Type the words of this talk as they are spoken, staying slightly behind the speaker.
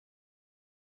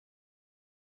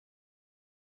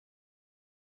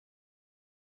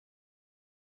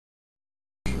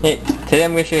Hey, today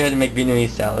I'm going to show you how to make Vietnamese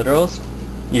salad rolls.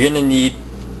 You're going to need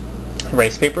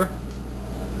rice paper,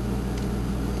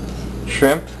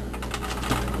 shrimp,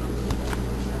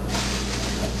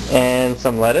 and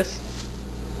some lettuce.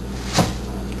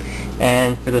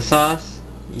 And for the sauce,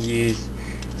 use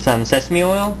some sesame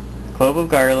oil, clove of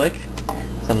garlic,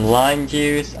 some lime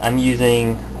juice. I'm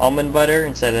using almond butter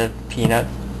instead of peanut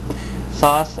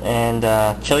sauce, and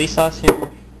chili sauce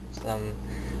here, some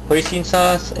hoisin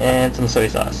sauce, and some soy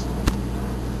sauce.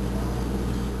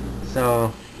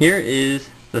 So here is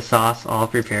the sauce all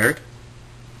prepared.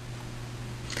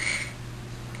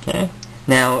 Okay.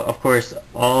 Now, of course,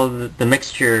 all the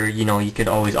mixture, you could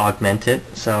always augment it.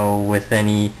 So with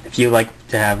if you like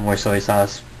to have more soy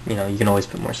sauce, you can always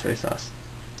put more soy sauce.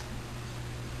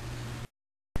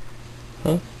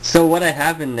 Okay. So what I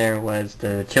have in there was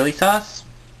the chili sauce,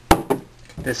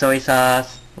 the soy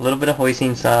sauce, a little bit of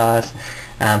hoisin sauce,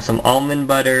 some almond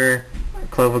butter,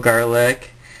 clove of garlic,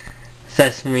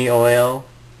 sesame oil.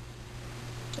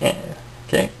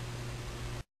 Okay.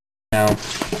 Now,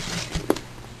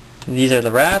 these are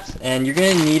the wraps, and you're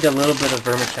going to need a little bit of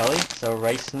vermicelli, so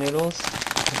rice noodles.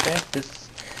 Okay,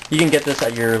 you can get this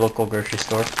at your local grocery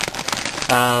store.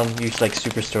 Use like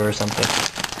Superstore or something.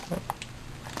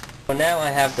 So now I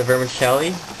have the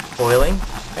vermicelli boiling.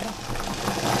 Okay.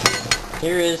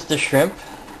 Here is the shrimp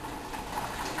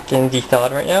getting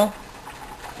thawed right now,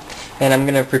 and I'm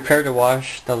going to prepare to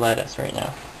wash the lettuce right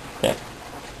now. Okay.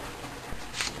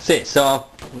 So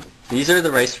these are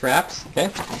the rice wraps. Okay.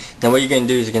 Now what you're going to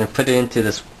do is you're going to put it into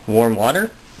this warm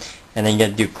water, and then you got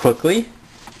to do it quickly,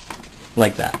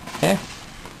 like that. Okay.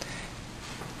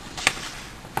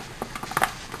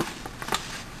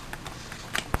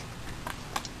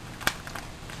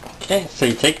 Okay. So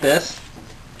you take this,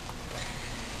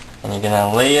 and you're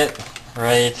going to lay it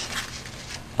right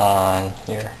on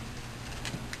here,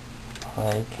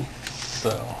 like so.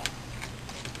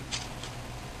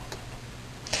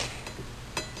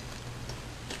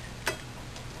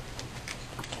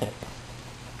 Okay.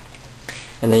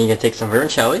 And then you're going to take some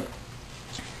vermicelli.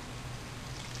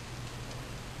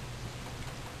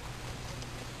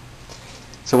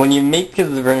 So when you make the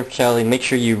vermicelli, make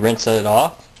sure you rinse it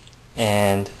off,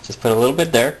 and just put a little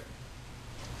bit there,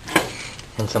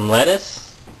 and some lettuce,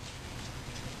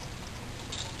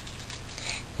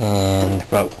 and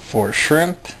about 4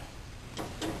 shrimp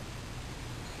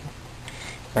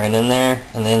right in there,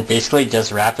 and then basically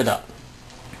just wrap it up.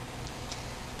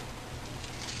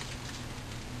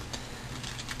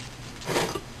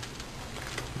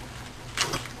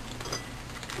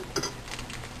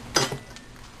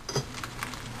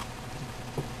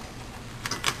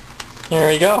 There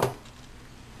we go.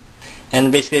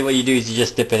 And basically what you do is you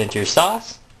just dip it into your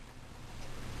sauce,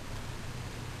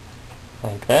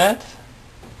 like that,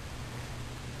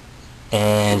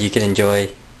 and you can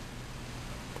enjoy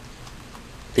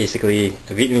basically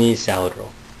a Vietnamese salad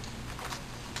roll.